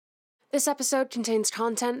This episode contains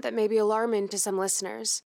content that may be alarming to some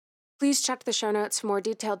listeners. Please check the show notes for more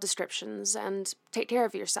detailed descriptions, and take care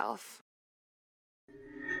of yourself.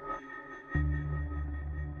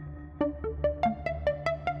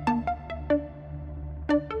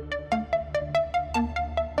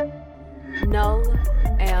 Null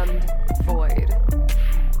and Void,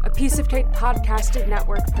 a Piece of Cake Podcasted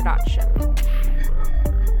Network production.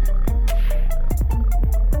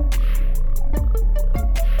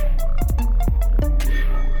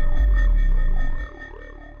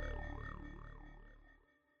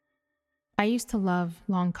 I used to love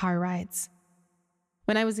long car rides.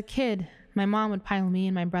 When I was a kid, my mom would pile me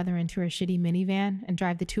and my brother into her shitty minivan and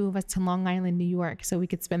drive the two of us to Long Island, New York so we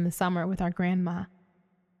could spend the summer with our grandma.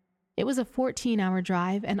 It was a 14-hour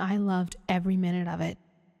drive and I loved every minute of it.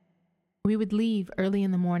 We would leave early in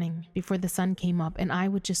the morning before the sun came up and I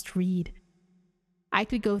would just read. I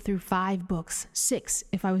could go through 5 books, 6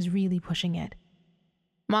 if I was really pushing it.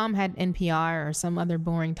 Mom had NPR or some other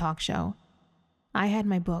boring talk show. I had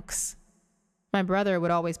my books. My brother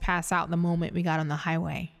would always pass out the moment we got on the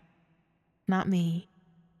highway. Not me.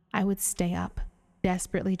 I would stay up,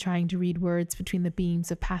 desperately trying to read words between the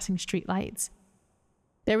beams of passing streetlights.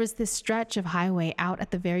 There was this stretch of highway out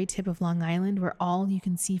at the very tip of Long Island where all you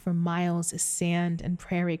can see for miles is sand and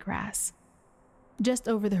prairie grass. Just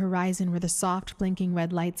over the horizon were the soft blinking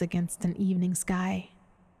red lights against an evening sky.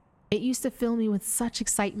 It used to fill me with such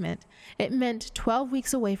excitement. It meant 12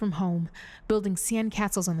 weeks away from home, building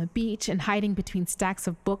sandcastles on the beach and hiding between stacks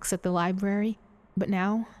of books at the library. But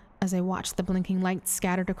now, as I watched the blinking lights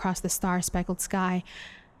scattered across the star-speckled sky,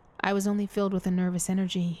 I was only filled with a nervous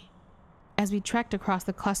energy. As we trekked across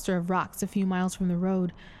the cluster of rocks a few miles from the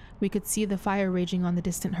road, we could see the fire raging on the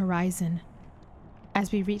distant horizon.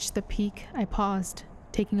 As we reached the peak, I paused,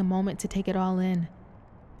 taking a moment to take it all in.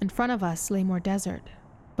 In front of us lay more desert,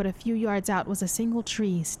 but a few yards out was a single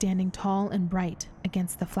tree standing tall and bright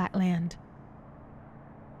against the flat land.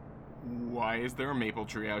 Why is there a maple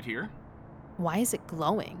tree out here? Why is it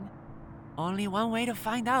glowing? Only one way to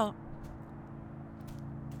find out.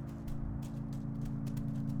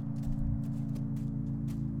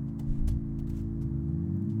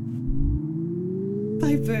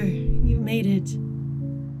 Piper, you made it.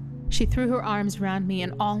 She threw her arms around me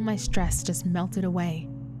and all my stress just melted away.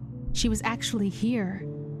 She was actually here.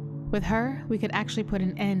 With her, we could actually put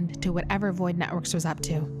an end to whatever Void Networks was up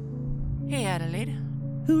to. Hey, Adelaide.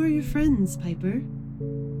 Who are your friends, Piper?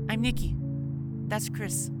 I'm Nikki. That's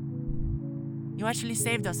Chris. You actually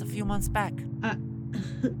saved us a few months back.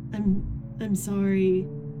 I'm sorry.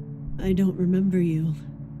 I don't remember you.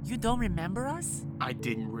 You don't remember us? I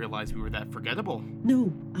didn't realize we were that forgettable.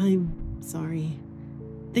 No, I'm sorry.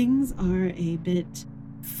 Things are a bit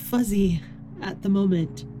fuzzy at the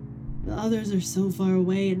moment. The others are so far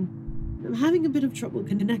away and I'm having a bit of trouble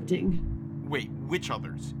connecting. Wait, which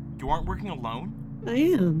others? You aren't working alone? I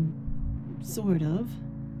am. Sort of.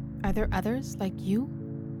 Are there others like you?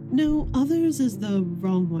 No, others is the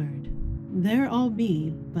wrong word. They're all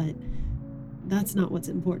me, but that's not what's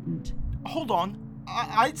important. Hold on.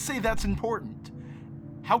 I'd say that's important.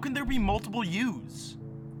 How can there be multiple yous?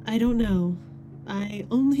 I don't know. I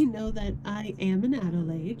only know that I am an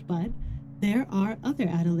Adelaide, but there are other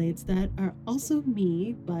Adelaides that are also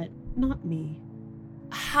me, but not me.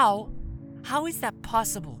 How? How is that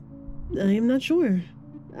possible? I am not sure.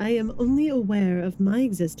 I am only aware of my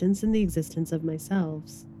existence and the existence of myself.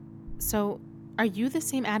 So, are you the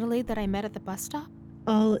same Adelaide that I met at the bus stop?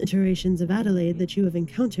 All iterations of Adelaide that you have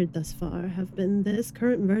encountered thus far have been this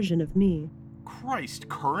current version of me. Christ,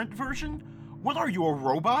 current version? What are you, a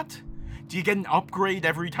robot? Do you get an upgrade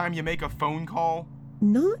every time you make a phone call?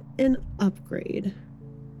 Not an upgrade.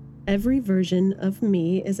 Every version of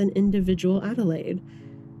me is an individual Adelaide,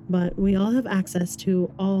 but we all have access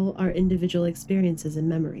to all our individual experiences and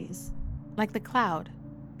memories. Like the cloud?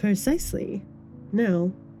 Precisely.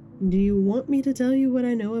 Now, do you want me to tell you what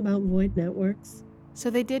I know about Void Networks? So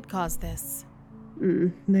they did cause this.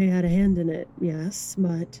 They had a hand in it, yes,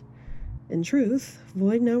 but in truth,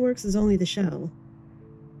 Void Networks is only the shell.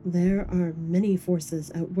 There are many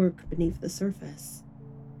forces at work beneath the surface.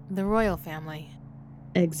 The royal family.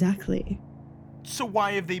 Exactly. So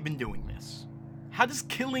why have they been doing this? How does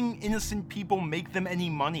killing innocent people make them any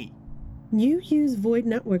money? You use Void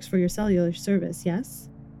Networks for your cellular service, yes?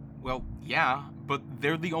 Well, yeah, but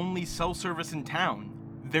they're the only cell service in town.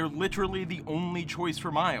 They're literally the only choice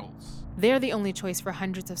for miles. They're the only choice for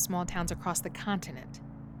hundreds of small towns across the continent.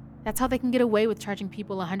 That's how they can get away with charging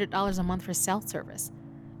people $100 a month for cell service.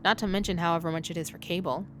 Not to mention however much it is for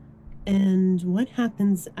cable. And what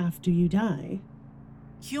happens after you die?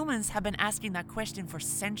 Humans have been asking that question for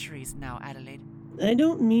centuries now, Adelaide. I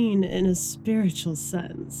don't mean in a spiritual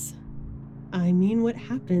sense. I mean what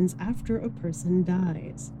happens after a person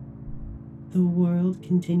dies. The world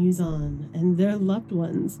continues on, and their loved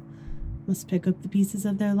ones must pick up the pieces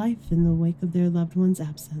of their life in the wake of their loved one's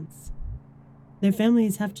absence. Their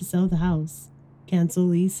families have to sell the house, cancel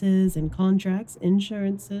leases and contracts,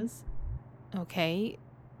 insurances. Okay,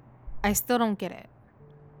 I still don't get it.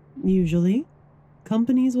 Usually,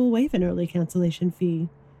 companies will waive an early cancellation fee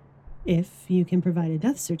if you can provide a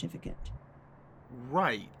death certificate.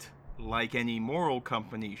 Right. Like any moral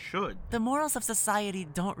company should. The morals of society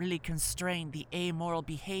don't really constrain the amoral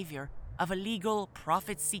behavior of a legal,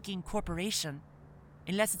 profit-seeking corporation.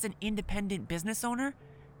 Unless it's an independent business owner,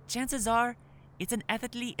 chances are it's an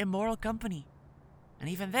ethically immoral company. And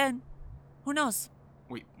even then, who knows?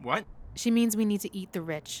 Wait, what? She means we need to eat the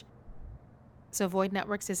rich. So Void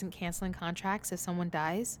Networks isn't canceling contracts if someone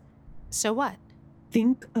dies? So what?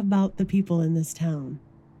 Think about the people in this town.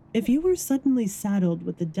 If you were suddenly saddled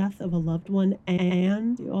with the death of a loved one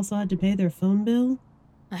and you also had to pay their phone bill,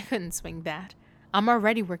 I couldn't swing that. I'm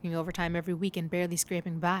already working overtime every week and barely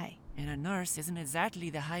scraping by. And a nurse isn't exactly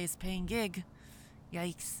the highest paying gig.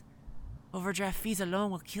 Yikes. Overdraft fees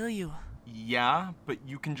alone will kill you. Yeah, but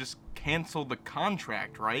you can just cancel the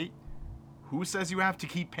contract, right? Who says you have to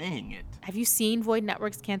keep paying it? Have you seen Void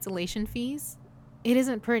Networks' cancellation fees? It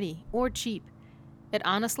isn't pretty or cheap. It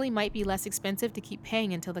honestly might be less expensive to keep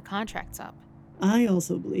paying until the contract's up. I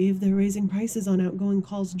also believe they're raising prices on outgoing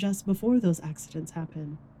calls just before those accidents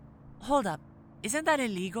happen. Hold up. Isn't that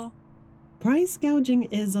illegal? Price gouging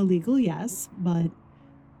is illegal, yes, but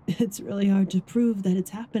it's really hard to prove that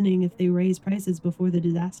it's happening if they raise prices before the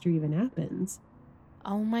disaster even happens.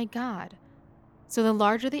 Oh my god. So the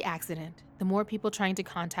larger the accident, the more people trying to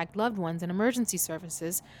contact loved ones and emergency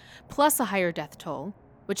services, plus a higher death toll,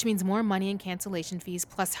 which means more money in cancellation fees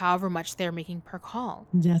plus however much they're making per call.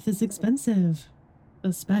 Death is expensive,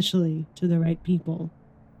 especially to the right people.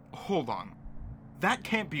 Hold on. That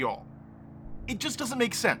can't be all. It just doesn't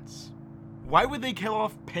make sense. Why would they kill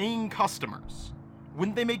off paying customers?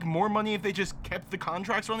 Wouldn't they make more money if they just kept the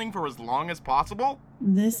contracts running for as long as possible?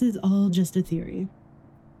 This is all just a theory.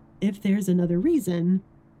 If there's another reason,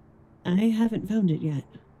 I haven't found it yet.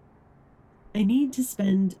 I need to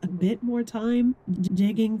spend a bit more time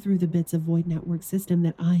digging through the bits of Void Network system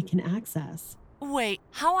that I can access. Wait,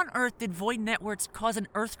 how on earth did Void Networks cause an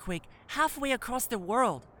earthquake halfway across the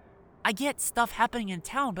world? I get stuff happening in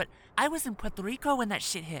town, but I was in Puerto Rico when that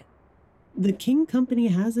shit hit. The King Company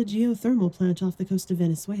has a geothermal plant off the coast of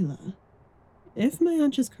Venezuela. If my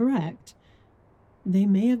hunch is correct, they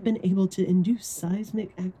may have been able to induce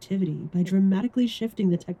seismic activity by dramatically shifting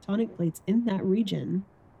the tectonic plates in that region.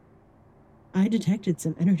 I detected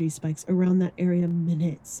some energy spikes around that area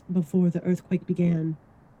minutes before the earthquake began.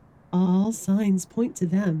 All signs point to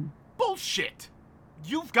them. Bullshit!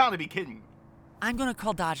 You've gotta be kidding. I'm gonna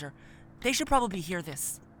call Dodger. They should probably hear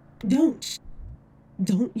this. Don't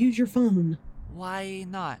use your phone. Why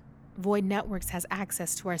not? Void Networks has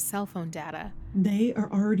access to our cell phone data. They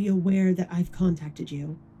are already aware that I've contacted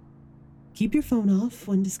you. Keep your phone off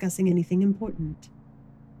when discussing anything important.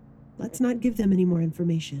 Let's not give them any more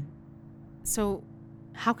information. So,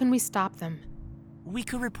 how can we stop them? We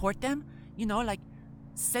could report them? You know, like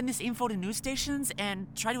send this info to news stations and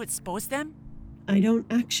try to expose them? I don't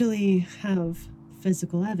actually have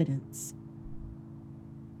physical evidence.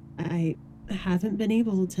 I haven't been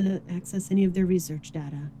able to access any of their research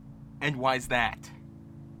data. And why's that?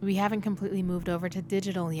 We haven't completely moved over to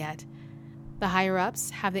digital yet. The higher-ups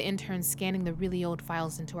have the interns scanning the really old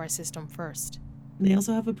files into our system first. They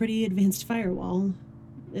also have a pretty advanced firewall.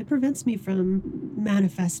 It prevents me from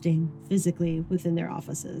manifesting physically within their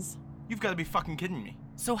offices. You've gotta be fucking kidding me.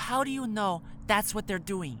 So how do you know that's what they're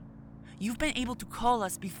doing? You've been able to call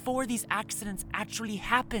us before these accidents actually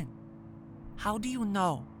happen. How do you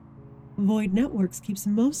know? Void Networks keeps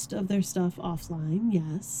most of their stuff offline,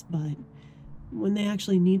 yes, but when they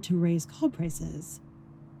actually need to raise call prices,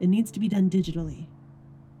 it needs to be done digitally.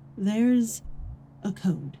 There's a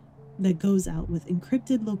code that goes out with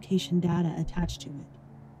encrypted location data attached to it.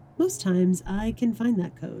 Most times, I can find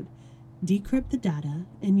that code, decrypt the data,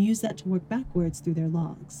 and use that to work backwards through their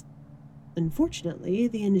logs. Unfortunately,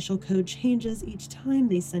 the initial code changes each time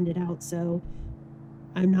they send it out, so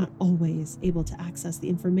I'm not always able to access the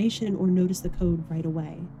information or notice the code right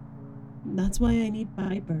away. That's why I need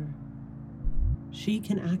Piper. She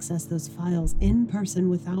can access those files in person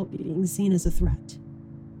without being seen as a threat.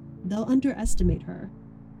 They'll underestimate her.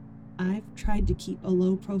 I've tried to keep a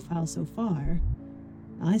low profile so far.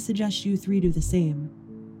 I suggest you three do the same,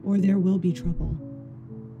 or there will be trouble.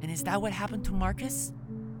 And is that what happened to Marcus?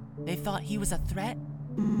 They thought he was a threat?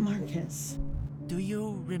 Marcus. Do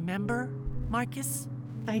you remember Marcus?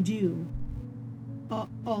 I do.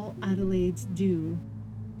 All Adelaides do.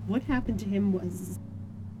 What happened to him was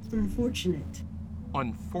unfortunate.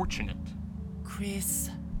 Unfortunate? Chris.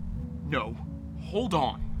 No, hold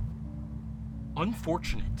on.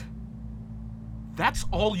 Unfortunate. That's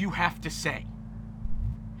all you have to say.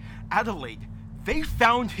 Adelaide, they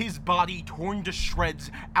found his body torn to shreds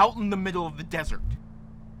out in the middle of the desert.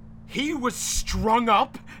 He was strung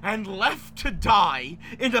up and left to die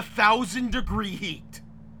in 1,000-degree heat.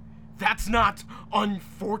 That's not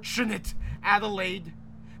unfortunate, Adelaide.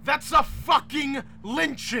 That's a fucking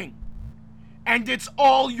lynching. And it's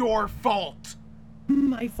all your fault.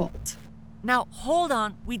 My fault. Now, hold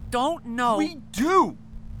on. We don't know. We do.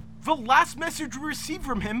 The last message we received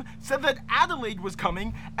from him said that Adelaide was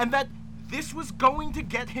coming and that this was going to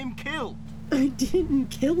get him killed. I didn't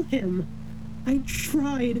kill him. I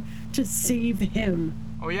tried to save him.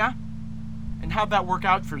 Oh yeah? And how'd that work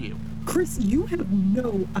out for you? Chris, you have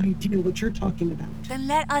no idea what you're talking about. Then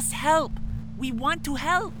let us help. We want to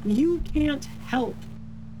help. You can't help.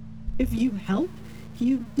 If you help,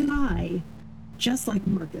 you die. Just like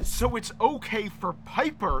Marcus. So it's okay for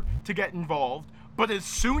Piper to get involved, but as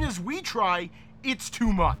soon as we try, it's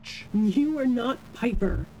too much. You are not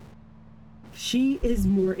Piper. She is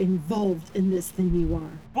more involved in this than you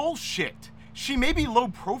are. Bullshit. She may be low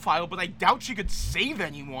profile, but I doubt she could save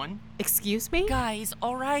anyone. Excuse me? Guys,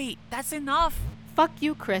 all right. That's enough. Fuck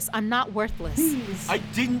you, Chris. I'm not worthless. Please. I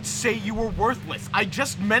didn't say you were worthless. I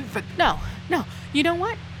just meant that... No. You know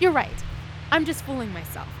what? You're right. I'm just fooling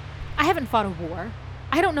myself. I haven't fought a war.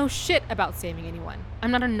 I don't know shit about saving anyone.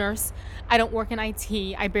 I'm not a nurse. I don't work in IT.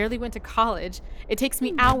 I barely went to college. It takes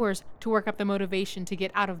me hours to work up the motivation to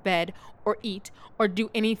get out of bed or eat or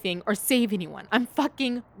do anything or save anyone. I'm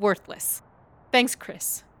fucking worthless. Thanks,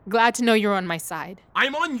 Chris. Glad to know you're on my side.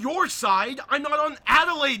 I'm on your side. I'm not on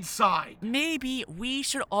Adelaide's side. Maybe we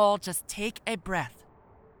should all just take a breath.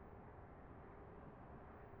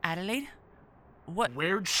 Adelaide? What?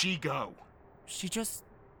 Where'd she go? She just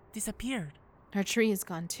disappeared. Her tree is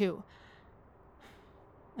gone too.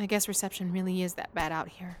 I guess reception really is that bad out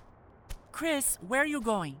here. Chris, where are you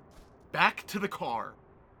going? Back to the car.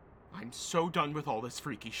 I'm so done with all this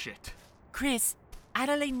freaky shit. Chris,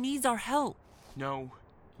 Adelaide needs our help. No,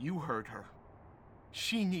 you heard her.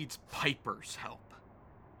 She needs Piper's help.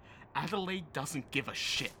 Adelaide doesn't give a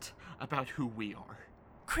shit about who we are.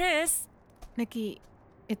 Chris! Nikki,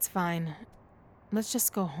 it's fine. Let's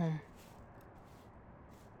just go home.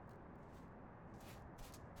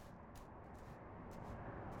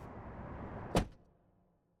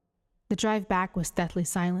 The drive back was deathly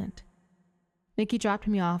silent. Nikki dropped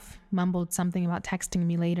me off, mumbled something about texting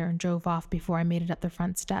me later, and drove off before I made it up the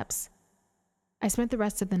front steps. I spent the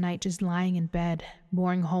rest of the night just lying in bed,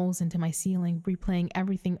 boring holes into my ceiling, replaying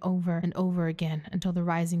everything over and over again until the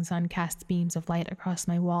rising sun cast beams of light across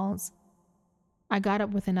my walls. I got up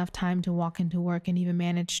with enough time to walk into work and even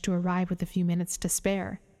managed to arrive with a few minutes to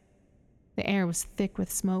spare. The air was thick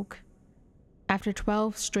with smoke. After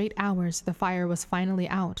 12 straight hours, the fire was finally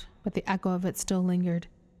out, but the echo of it still lingered,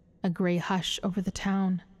 a gray hush over the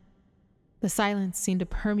town. The silence seemed to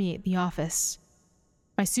permeate the office.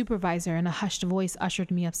 My supervisor in a hushed voice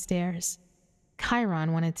ushered me upstairs.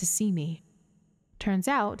 Chiron wanted to see me. Turns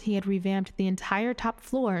out he had revamped the entire top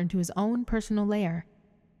floor into his own personal lair.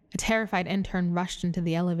 A terrified intern rushed into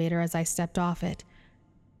the elevator as I stepped off it.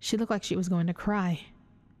 She looked like she was going to cry.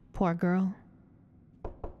 Poor girl.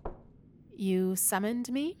 You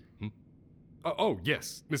summoned me? Oh,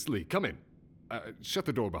 yes. Miss Lee, come in. Shut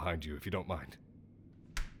the door behind you if you don't mind.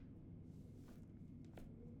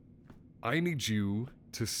 I need you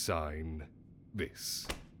to sign this.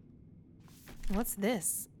 What's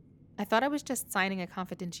this? I thought I was just signing a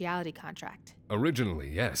confidentiality contract. Originally,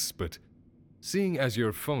 yes, but seeing as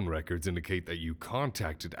your phone records indicate that you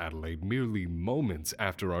contacted Adelaide merely moments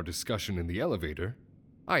after our discussion in the elevator,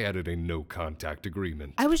 I added a no-contact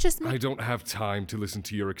agreement. I was just I don't have time to listen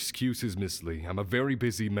to your excuses, Miss Lee. I'm a very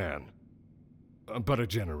busy man. But a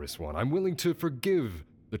generous one. I'm willing to forgive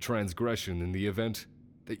the transgression in the event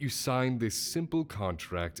that you sign this simple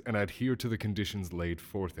contract and adhere to the conditions laid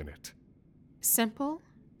forth in it. Simple?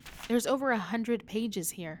 There's over 100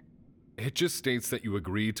 pages here. It just states that you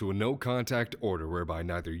agree to a no-contact order whereby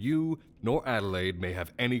neither you nor Adelaide may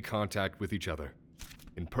have any contact with each other.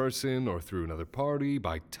 In person or through another party,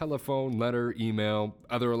 by telephone, letter, email,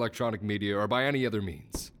 other electronic media, or by any other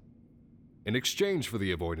means. In exchange for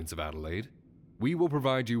the avoidance of Adelaide, we will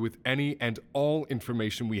provide you with any and all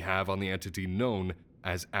information we have on the entity known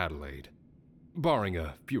as Adelaide. Barring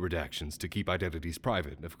a few redactions to keep identities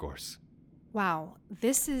private, of course. Wow,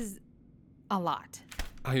 this is a lot.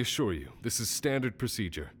 I assure you, this is standard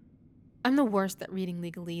procedure. I'm the worst at reading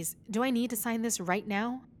legalese. Do I need to sign this right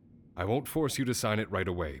now? I won't force you to sign it right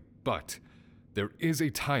away, but there is a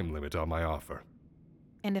time limit on my offer.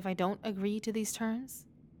 And if I don't agree to these terms?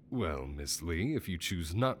 Well, Miss Lee, if you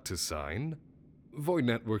choose not to sign, Void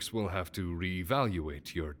Networks will have to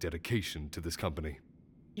reevaluate your dedication to this company.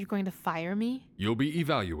 You're going to fire me? You'll be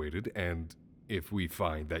evaluated, and if we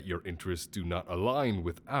find that your interests do not align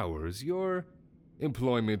with ours, your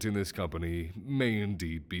employment in this company may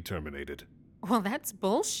indeed be terminated. Well, that's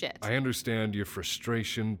bullshit. I understand your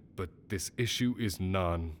frustration, but this issue is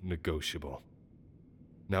non-negotiable.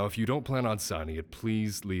 Now, if you don't plan on signing it,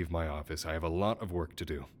 please leave my office. I have a lot of work to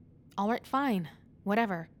do. All right, fine.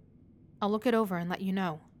 Whatever. I'll look it over and let you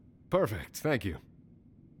know. Perfect, thank you.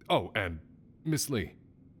 Oh, and Miss Lee.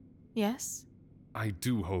 Yes? I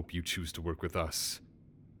do hope you choose to work with us.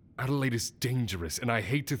 Adelaide is dangerous, and I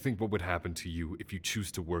hate to think what would happen to you if you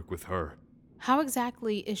choose to work with her. How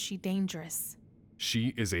exactly is she dangerous?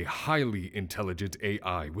 She is a highly intelligent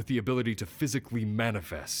AI with the ability to physically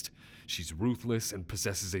manifest. She's ruthless and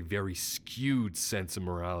possesses a very skewed sense of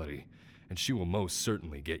morality, and she will most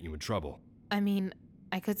certainly get you in trouble. I mean,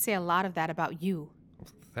 I could say a lot of that about you.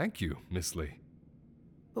 Thank you, Miss Lee.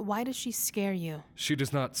 But why does she scare you? She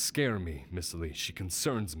does not scare me, Miss Lee. She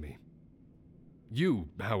concerns me. You,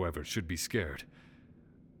 however, should be scared.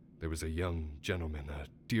 There was a young gentleman, a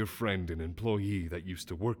dear friend and employee that used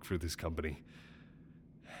to work for this company.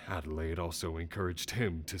 Adelaide also encouraged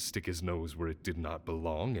him to stick his nose where it did not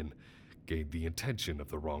belong and gained the attention of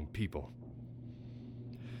the wrong people.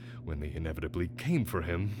 When they inevitably came for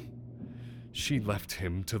him, she left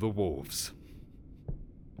him to the wolves.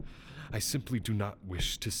 I simply do not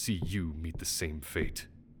wish to see you meet the same fate.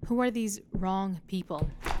 Who are these wrong people?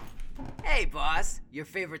 Hey, boss. Your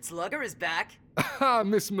favorite slugger is back. Ah,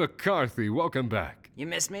 Miss McCarthy, welcome back. You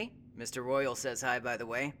miss me? Mr. Royal says hi, by the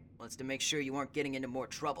way. Wants to make sure you aren't getting into more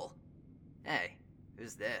trouble. Hey,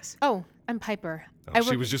 who's this? Oh, I'm Piper. Oh,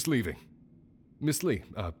 she was just leaving. Miss Lee,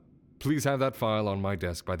 please have that file on my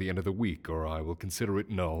desk by the end of the week, or I will consider it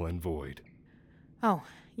null and void. Oh,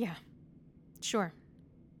 yeah. Sure.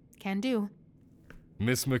 Can do.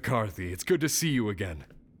 Miss McCarthy, it's good to see you again.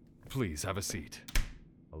 Please have a seat.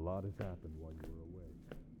 A lot has happened while you were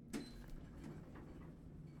away.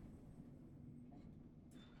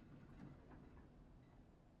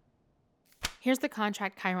 Here's the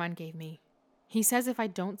contract Chiron gave me. He says if I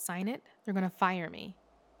don't sign it, they're gonna fire me.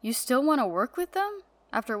 You still want to work with them?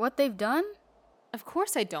 After what they've done? Of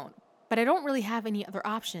course I don't, but I don't really have any other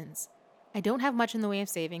options. I don't have much in the way of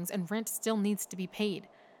savings, and rent still needs to be paid.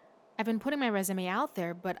 I've been putting my resume out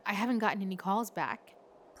there, but I haven't gotten any calls back.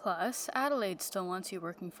 Plus, Adelaide still wants you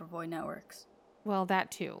working for Void Networks. Well, that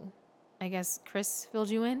too. I guess Chris filled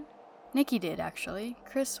you in? Nikki did, actually.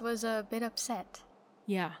 Chris was a bit upset.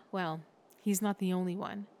 Yeah, well, he's not the only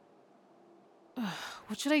one. Ugh,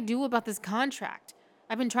 what should I do about this contract?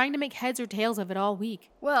 I've been trying to make heads or tails of it all week.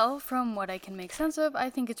 Well, from what I can make sense of, I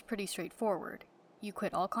think it's pretty straightforward. You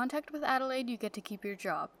quit all contact with Adelaide, you get to keep your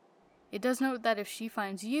job. It does note that if she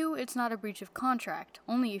finds you, it's not a breach of contract,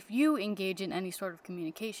 only if you engage in any sort of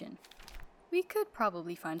communication. We could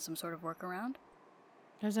probably find some sort of workaround.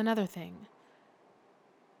 There's another thing.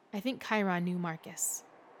 I think Chiron knew Marcus.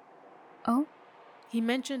 Oh? He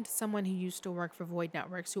mentioned someone who used to work for Void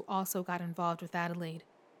Networks who also got involved with Adelaide.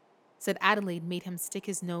 Said Adelaide made him stick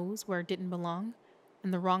his nose where it didn't belong,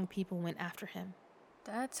 and the wrong people went after him.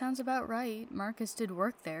 That sounds about right. Marcus did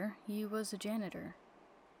work there. He was a janitor.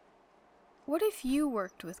 What if you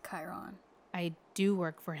worked with Chiron? I do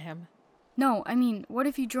work for him. No, I mean, what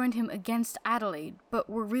if you joined him against Adelaide, but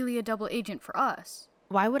were really a double agent for us?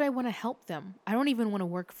 Why would I want to help them? I don't even want to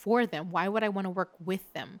work for them. Why would I want to work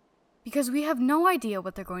with them? Because we have no idea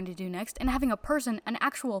what they're going to do next, and having a person, an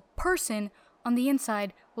actual person, on the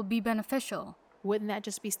inside will be beneficial. Wouldn't that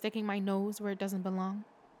just be sticking my nose where it doesn't belong?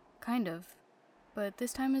 Kind of. But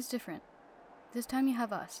this time is different. This time you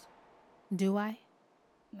have us. Do I?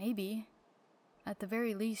 Maybe. At the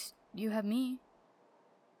very least, you have me.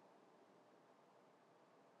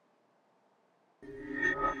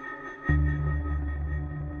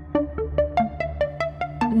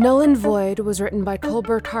 Null and Void was written by Cole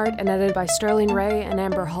Burkhart and edited by Sterling Ray and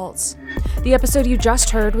Amber Holtz. The episode you just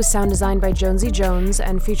heard was sound designed by Jonesy Jones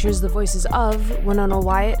and features the voices of Winona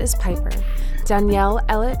Wyatt as Piper, Danielle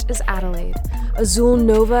Ellett as Adelaide, Azul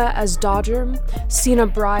Nova as Dodger, Sina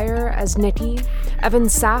Breyer as Nikki, Evan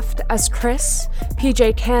Saft as Chris,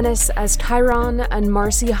 PJ Canis as Chiron, and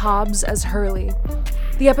Marcy Hobbs as Hurley.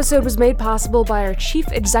 The episode was made possible by our chief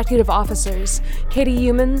executive officers, Katie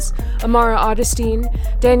Humans, Amara Augustine,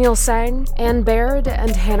 Daniel Sang, Ann Baird,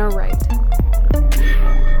 and Hannah Wright.